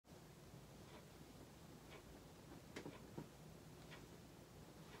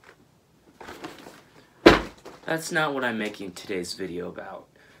That's not what I'm making today's video about.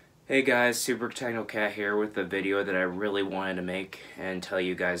 Hey guys, Super Technocat here with a video that I really wanted to make and tell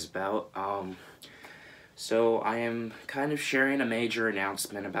you guys about. So I am kind of sharing a major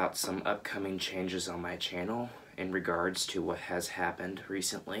announcement about some upcoming changes on my channel in regards to what has happened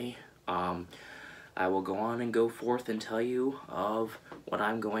recently. I will go on and go forth and tell you of what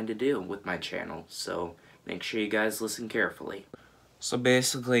I'm going to do with my channel, so make sure you guys listen carefully. So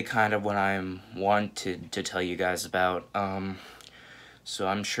basically kind of what I'm wanted to tell you guys about, so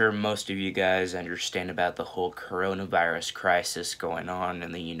I'm sure most of you guys understand about the whole coronavirus crisis going on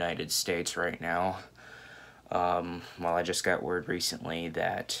in the United States right now. Well, I just got word recently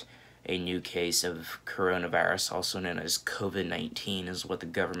that a new case of coronavirus, also known as COVID-19 is what the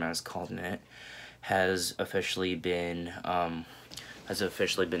government is calling it, has officially been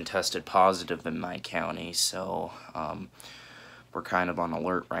tested positive in my county, so we're kind of on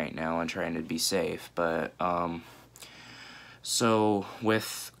alert right now and trying to be safe. But so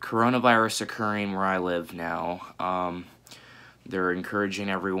with coronavirus occurring where I live now, they're encouraging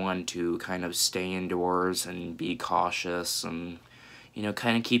everyone to kind of stay indoors and be cautious and, you know,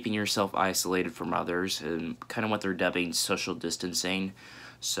 kind of keeping yourself isolated from others and kind of what they're dubbing social distancing.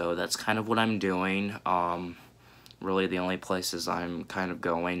 So that's kind of what I'm doing. Really the only places I'm kind of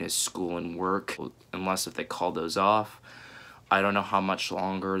going is school and work, unless if they call those off. I don't know how much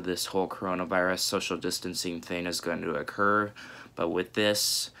longer this whole coronavirus social distancing thing is going to occur, but with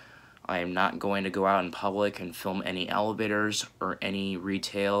this, I am not going to go out in public and film any elevators or any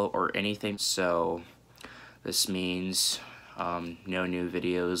retail or anything. So this means no new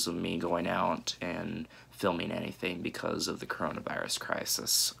videos of me going out and filming anything because of the coronavirus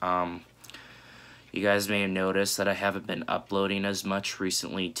crisis. You guys may have noticed that I haven't been uploading as much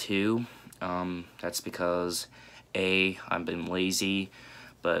recently too. That's because A, I've been lazy,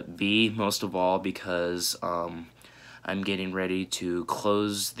 but B, most of all, because I'm getting ready to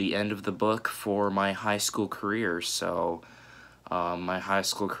close the end of the book for my high school career. So my high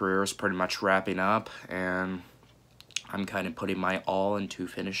school career is pretty much wrapping up, and I'm kind of putting my all into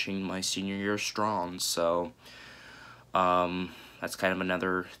finishing my senior year strong. So that's kind of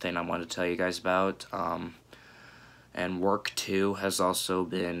another thing I want to tell you guys about. And work too has also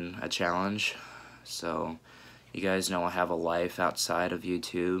been a challenge. So you guys know I have a life outside of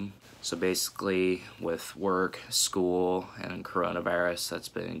YouTube. So basically with work, school, and coronavirus, that's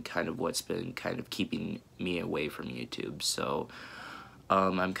been kind of what's been kind of keeping me away from YouTube. So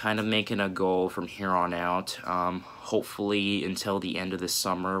I'm kind of making a goal from here on out, hopefully until the end of the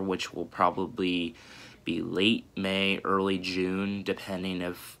summer, which will probably be late May, early June, depending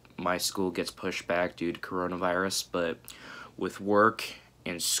if my school gets pushed back due to coronavirus. But with work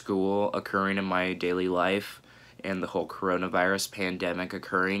and school occurring in my daily life and the whole coronavirus pandemic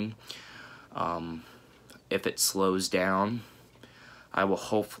occurring, if it slows down, I will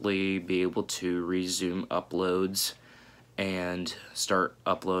hopefully be able to resume uploads and start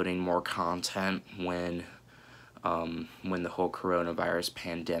uploading more content when the whole coronavirus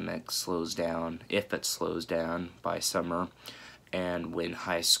pandemic slows down, if it slows down by summer, and when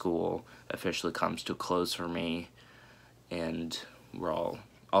high school officially comes to a close for me, and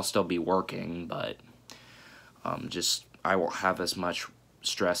I'll still be working, but I won't have as much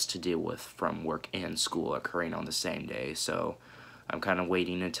stress to deal with from work and school occurring on the same day. So I'm kind of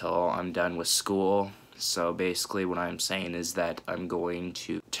waiting until I'm done with school. So basically what I'm saying is that I'm going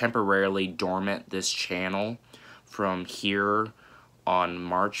to temporarily dormant this channel from here on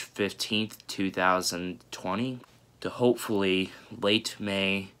March 15th, 2020 to hopefully late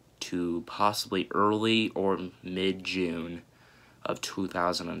May to possibly early or mid-June of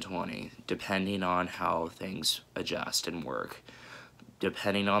 2020, depending on how things adjust and work.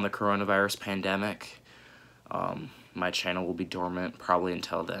 Depending on the coronavirus pandemic, my channel will be dormant probably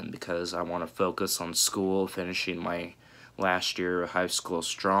until then, because I want to focus on school, finishing my last year of high school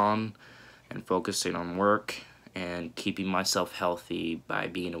strong, and focusing on work and keeping myself healthy by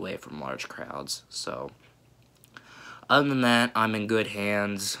being away from large crowds. So other than that, I'm in good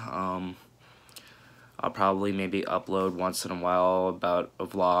hands. I'll probably maybe upload once in a while about a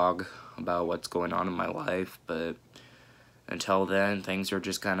vlog about what's going on in my life, but until then, things are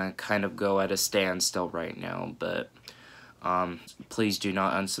just gonna kind of go at a standstill right now. But please do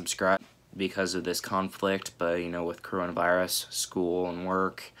not unsubscribe because of this conflict. But you know, with coronavirus, school, and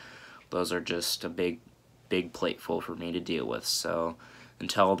work, those are just a big plateful for me to deal with. So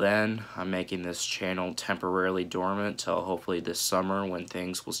until then, I'm making this channel temporarily dormant till hopefully this summer when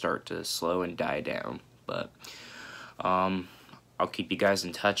things will start to slow and die down. But I'll keep you guys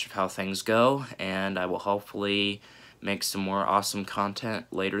in touch of how things go, and I will hopefully make some more awesome content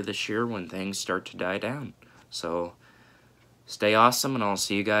later this year when things start to die down. So, stay awesome, and I'll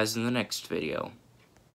see you guys in the next video.